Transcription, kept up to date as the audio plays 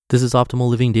This is Optimal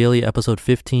Living Daily, episode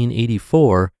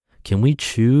 1584, Can We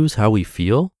Choose How We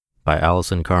Feel? By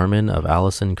Allison Carmen of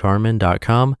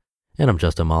AllisonCarmen.com. And I'm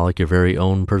Justin Malik, your very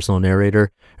own personal narrator.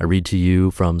 I read to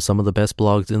you from some of the best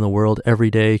blogs in the world every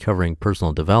day, covering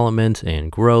personal development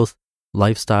and growth,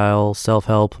 lifestyle,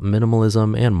 self-help,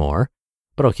 minimalism, and more.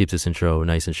 But I'll keep this intro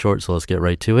nice and short, so let's get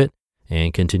right to it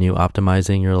and continue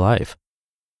optimizing your life.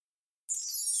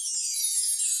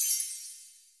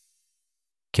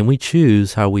 Can We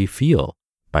Choose How We Feel?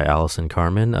 By Allison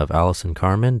Carmen of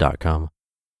AllisonCarmen.com.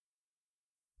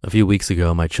 A few weeks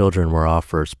ago, my children were off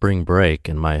for spring break,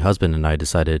 and my husband and I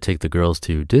decided to take the girls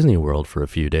to Disney World for a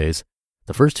few days.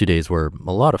 The first 2 days were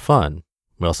a lot of fun.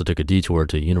 We also took a detour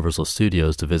to Universal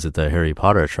Studios to visit the Harry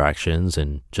Potter attractions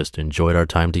and just enjoyed our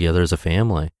time together as a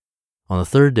family. On the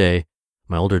third day,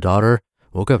 my older daughter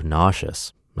woke up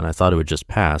nauseous, and I thought it would just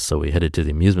pass, so we headed to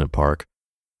the amusement park.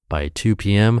 By 2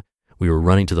 p.m., we were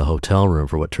running to the hotel room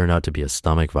for what turned out to be a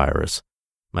stomach virus.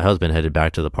 My husband headed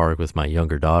back to the park with my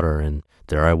younger daughter, and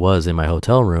there I was in my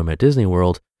hotel room at Disney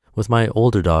World with my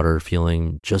older daughter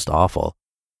feeling just awful.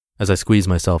 As I squeezed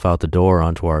myself out the door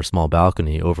onto our small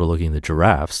balcony overlooking the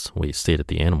giraffes, we stayed at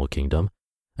the animal kingdom,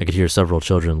 I could hear several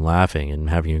children laughing and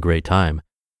having a great time.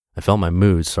 I felt my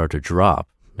mood start to drop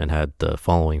and had the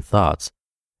following thoughts.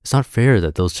 It's not fair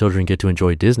that those children get to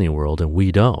enjoy Disney World and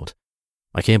we don't.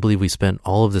 I can't believe we spent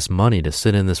all of this money to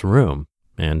sit in this room,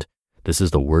 and this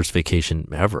is the worst vacation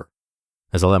ever.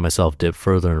 As I let myself dip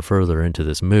further and further into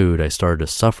this mood, I started to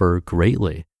suffer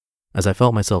greatly. As I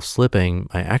felt myself slipping,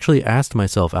 I actually asked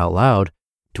myself out loud,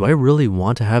 do I really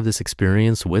want to have this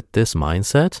experience with this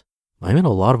mindset? I'm in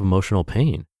a lot of emotional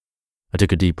pain. I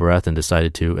took a deep breath and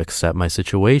decided to accept my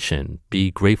situation,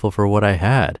 be grateful for what I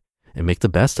had, and make the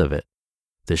best of it.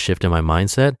 This shift in my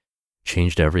mindset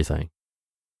changed everything.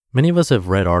 Many of us have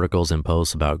read articles and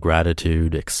posts about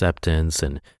gratitude, acceptance,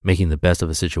 and making the best of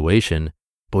a situation,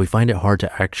 but we find it hard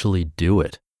to actually do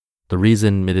it. The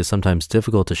reason it is sometimes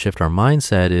difficult to shift our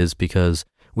mindset is because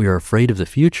we are afraid of the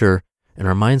future and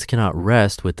our minds cannot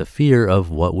rest with the fear of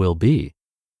what will be.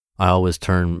 I always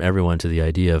turn everyone to the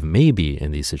idea of maybe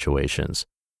in these situations,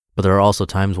 but there are also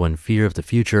times when fear of the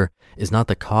future is not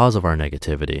the cause of our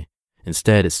negativity.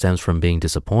 Instead, it stems from being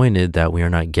disappointed that we are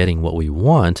not getting what we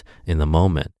want in the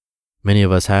moment. Many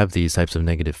of us have these types of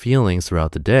negative feelings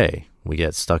throughout the day. We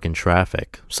get stuck in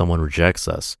traffic, someone rejects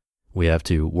us, we have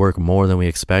to work more than we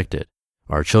expected,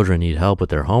 our children need help with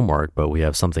their homework, but we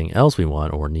have something else we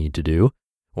want or need to do,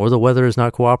 or the weather is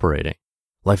not cooperating.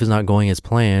 Life is not going as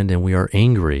planned and we are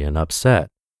angry and upset.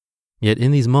 Yet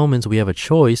in these moments, we have a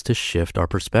choice to shift our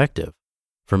perspective.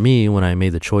 For me, when I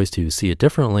made the choice to see it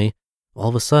differently, all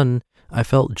of a sudden, I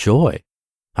felt joy.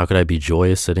 How could I be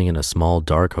joyous sitting in a small,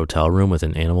 dark hotel room with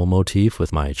an animal motif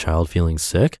with my child feeling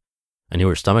sick? I knew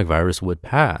her stomach virus would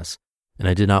pass, and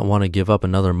I did not want to give up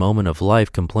another moment of life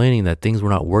complaining that things were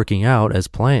not working out as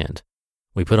planned.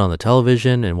 We put on the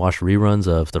television and watched reruns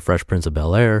of The Fresh Prince of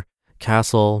Bel-Air,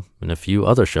 Castle, and a few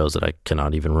other shows that I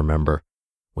cannot even remember.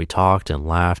 We talked and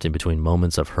laughed in between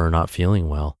moments of her not feeling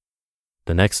well.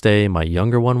 The next day, my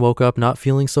younger one woke up not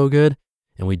feeling so good,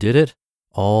 and we did it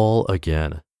all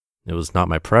again. It was not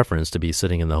my preference to be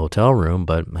sitting in the hotel room,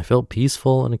 but I felt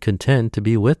peaceful and content to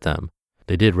be with them.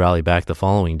 They did rally back the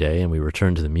following day and we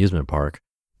returned to the amusement park.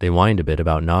 They whined a bit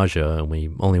about nausea and we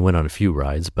only went on a few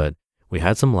rides, but we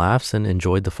had some laughs and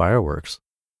enjoyed the fireworks.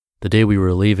 The day we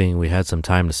were leaving, we had some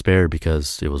time to spare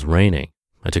because it was raining.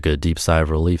 I took a deep sigh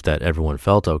of relief that everyone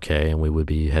felt okay and we would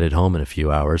be headed home in a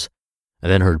few hours. I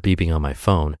then heard beeping on my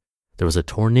phone. There was a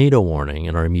tornado warning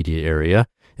in our immediate area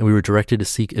and we were directed to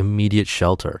seek immediate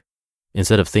shelter.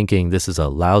 Instead of thinking this is a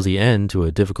lousy end to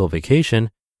a difficult vacation,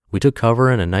 we took cover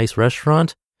in a nice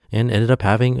restaurant and ended up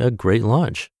having a great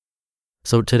lunch.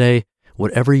 So today,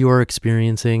 whatever you are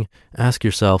experiencing, ask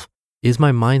yourself, is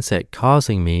my mindset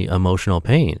causing me emotional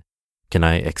pain? Can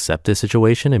I accept this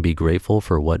situation and be grateful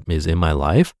for what is in my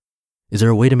life? Is there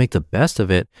a way to make the best of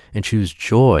it and choose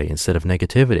joy instead of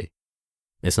negativity?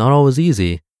 It's not always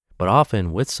easy, but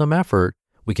often with some effort,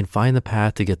 we can find the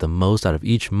path to get the most out of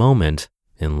each moment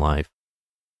in life.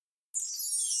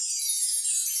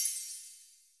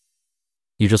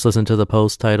 You just listened to the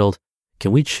post titled,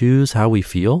 Can We Choose How We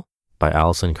Feel? By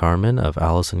Allison Carmen of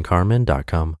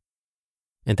AllisonCarmen.com.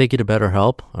 And thank you to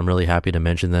BetterHelp. I'm really happy to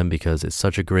mention them because it's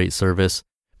such a great service.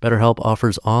 BetterHelp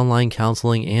offers online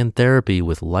counseling and therapy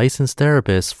with licensed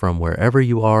therapists from wherever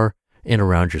you are and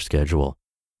around your schedule.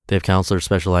 They have counselors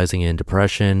specializing in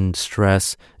depression,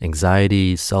 stress,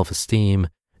 anxiety, self-esteem,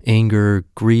 anger,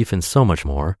 grief, and so much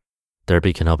more.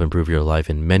 Therapy can help improve your life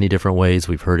in many different ways.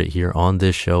 We've heard it here on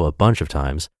this show a bunch of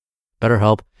times.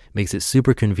 BetterHelp makes it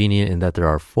super convenient in that there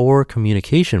are 4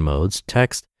 communication modes: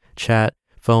 text, chat,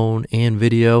 phone, and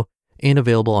video, and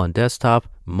available on desktop,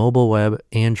 mobile web,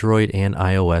 Android, and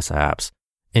iOS apps.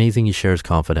 Anything you share is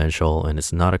confidential, and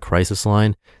it's not a crisis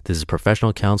line. This is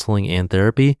professional counseling and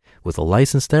therapy with a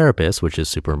licensed therapist, which is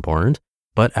super important,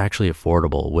 but actually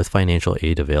affordable with financial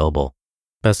aid available.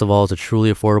 Best of all, it's a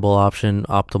truly affordable option.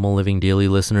 Optimal Living Daily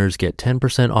listeners get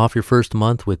 10% off your first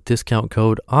month with discount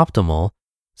code OPTIMAL.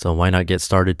 So why not get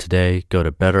started today? Go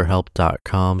to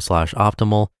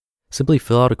betterhelp.com/optimal. Simply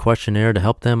fill out a questionnaire to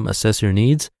help them assess your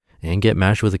needs and get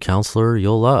matched with a counselor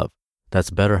you'll love. That's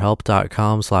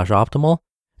betterhelp.com/optimal.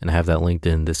 And I have that linked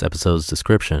in this episode's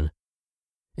description.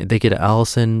 And thank you to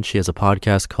Allison. She has a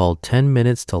podcast called 10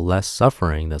 Minutes to Less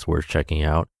Suffering that's worth checking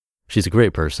out. She's a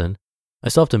great person. I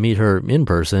still have to meet her in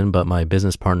person, but my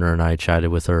business partner and I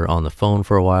chatted with her on the phone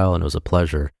for a while, and it was a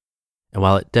pleasure. And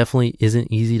while it definitely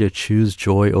isn't easy to choose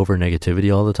joy over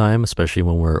negativity all the time, especially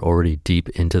when we're already deep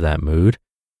into that mood,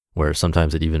 where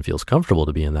sometimes it even feels comfortable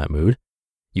to be in that mood,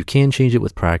 you can change it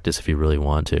with practice if you really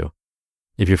want to.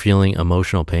 If you're feeling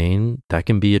emotional pain, that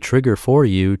can be a trigger for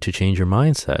you to change your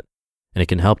mindset. And it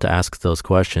can help to ask those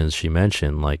questions she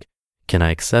mentioned, like, can I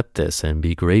accept this and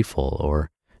be grateful? Or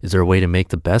is there a way to make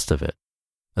the best of it?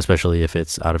 Especially if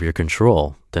it's out of your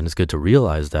control, then it's good to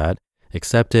realize that,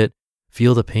 accept it,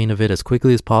 feel the pain of it as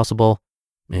quickly as possible,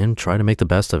 and try to make the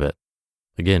best of it.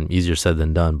 Again, easier said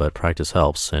than done, but practice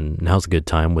helps, and now's a good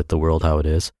time with the world how it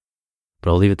is.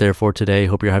 But I'll leave it there for today.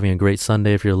 Hope you're having a great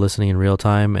Sunday if you're listening in real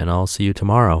time, and I'll see you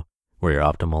tomorrow, where your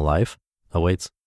optimal life awaits.